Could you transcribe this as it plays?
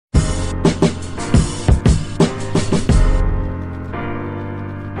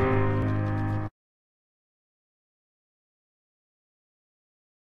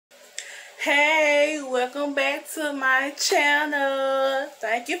Hey, welcome back to my channel.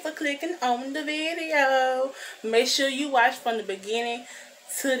 Thank you for clicking on the video. Make sure you watch from the beginning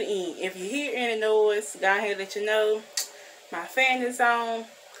to the end. If you hear any noise, go ahead and let you know my fan is on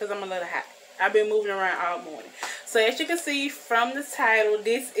because I'm a little hot. I've been moving around all morning. So as you can see from the title,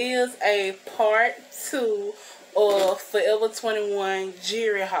 this is a part 2 of Forever 21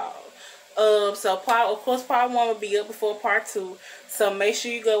 jewelry haul. So of course part 1 will be up before part 2. So make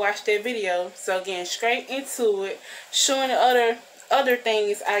sure you go watch that video. So again, straight into it, showing the other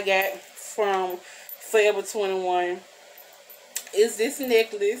things I got from Forever 21 is this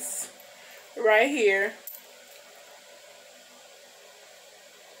necklace right here.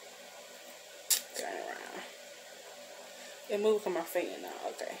 Turn around. It moved from my fan now.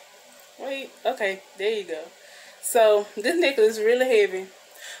 Okay. Wait. Okay. There you go. So this necklace is really heavy.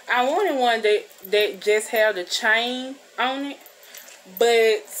 I wanted one that just had the chain on it,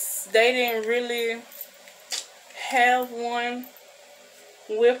 but they didn't really have one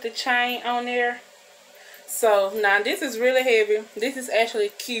with the chain on there. So now this is really heavy. This is actually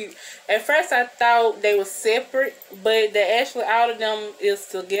cute. At first I thought they were separate, but they actually, all of them is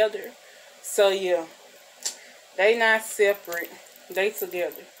together. So yeah, they not separate, they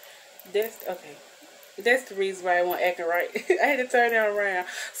together. That's okay. That's the reason why I wasn't acting right. I had to turn them around.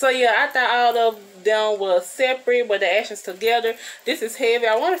 So yeah, I thought all of them were separate, but the actions together. This is heavy.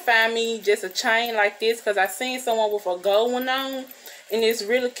 I want to find me just a chain like this because I seen someone with a gold one on, and it's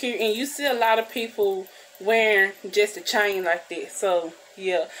really cute. And you see a lot of people wearing just a chain like this. So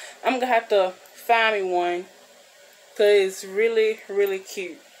yeah, I'm gonna have to find me one because it's really, really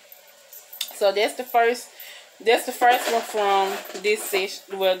cute. So that's the first. That's the first one from this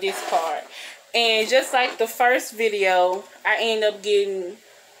session. Well, this part. And just like the first video, I ended up getting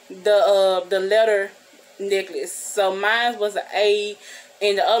the letter necklace. So mine was an A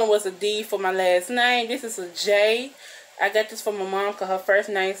and the other was a D for my last name. This is a J. I got this from my mom because her first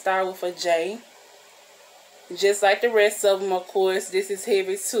name started with a J. Just like the rest of them, of course, this is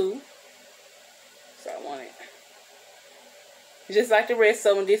heavy too. So I want it. Just like the rest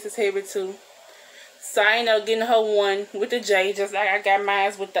of them, this is heavy too. So I ended up getting her one with the J, just like I got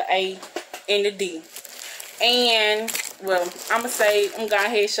mine with the A and the D. And well, I'm gonna go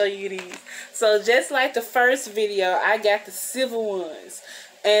ahead and show you these. So just like the first video, I got the silver ones,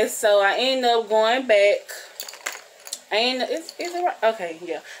 and so I ended up going back. Is it right? Okay,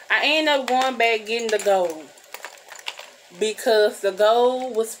 yeah. I ended up going back getting the gold because the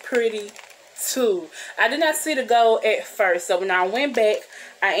gold was pretty too. I did not see the gold at first, so when I went back,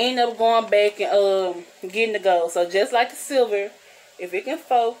 I ended up going back and getting the gold. So just like the silver. If it can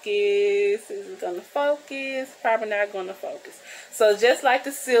focus, is it gonna focus? Probably not gonna focus. So just like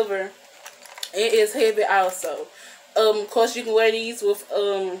the silver, it is heavy also. Of course you can wear these with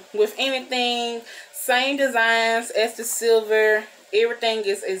anything. Same designs as the silver. Everything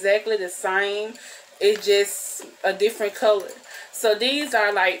is exactly the same. It's just a different color. So these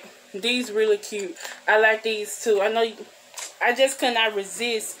are like, these really cute. I like these too. I know I just could not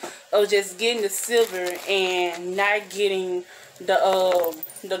resist of just getting the silver and not getting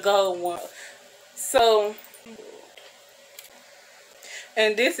the gold one. So,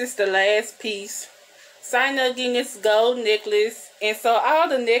 and this is the last piece. So I ended up getting this gold necklace, and so all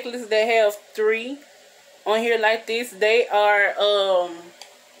the necklaces that have 3 on here like this, they are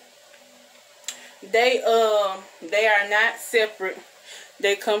they are not separate.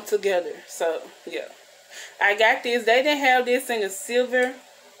 They come together. So yeah, I got this. They didn't have this in the silver.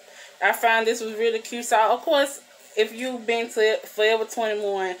 I found this was really cute. So of course, if you've been to Forever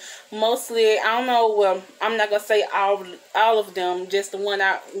 21, mostly, I don't know, well, I'm not going to say all of them, just the one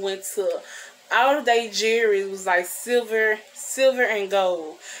I went to. All of their jewelry was like silver and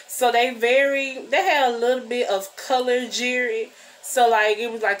gold. So they had a little bit of color jewelry. So like, it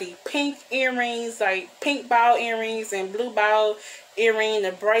was like the pink earrings, like pink ball earrings and blue ball earring.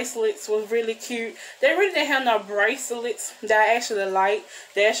 The bracelets was really cute. They really didn't have no bracelets that I actually like,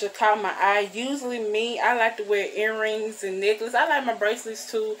 that actually caught my eye. Usually me, I like to wear earrings and necklaces. I like my bracelets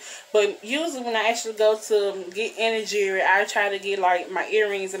too, but usually when I actually go to get any jewelry, I try to get like my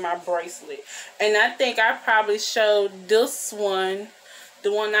earrings and my bracelet. And I think I probably showed this one,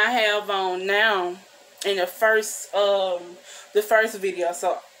 the one I have on now, in the first video.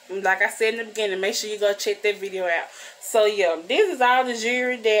 So like I said in the beginning, make sure you go check that video out. So yeah, this is all the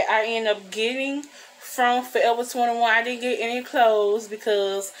jewelry that I end up getting from Forever 21. I didn't get any clothes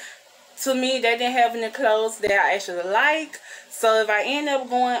because to me they didn't have any clothes that I actually like. So if I end up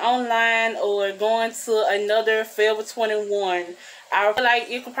going online or going to another Forever 21, I feel like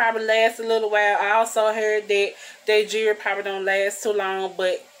it could probably last a little while. I also heard that their jewelry probably don't last too long,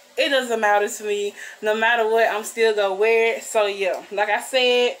 but it doesn't matter to me. No matter what, I'm still gonna wear it. So yeah, like I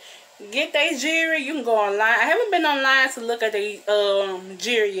said, get that jewelry. You can go online. I haven't been online to look at the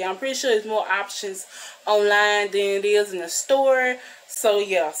jewelry yet. I'm pretty sure there's more options online than it is in the store. So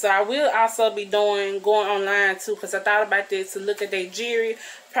yeah, so I will also be going online too, because I thought about this, to look at that jewelry,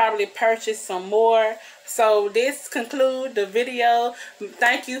 probably purchase some more. So this concludes the video.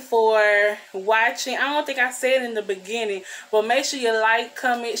 Thank you for watching. I don't think I said in the beginning, but make sure you like,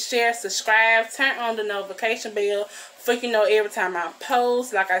 comment, share, subscribe, turn on the notification bell for you know every time I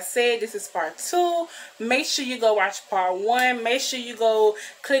post. Like I said, this is part 2. Make sure you go watch part 1. Make sure you go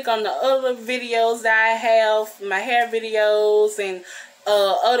click on the other videos that I have, my hair videos and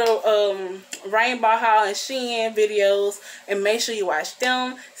other rainbow haul and Shein videos, and make sure you watch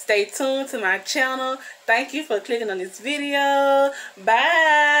them. Stay tuned to my channel. Thank you for clicking on this video.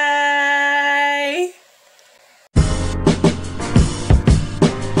 Bye.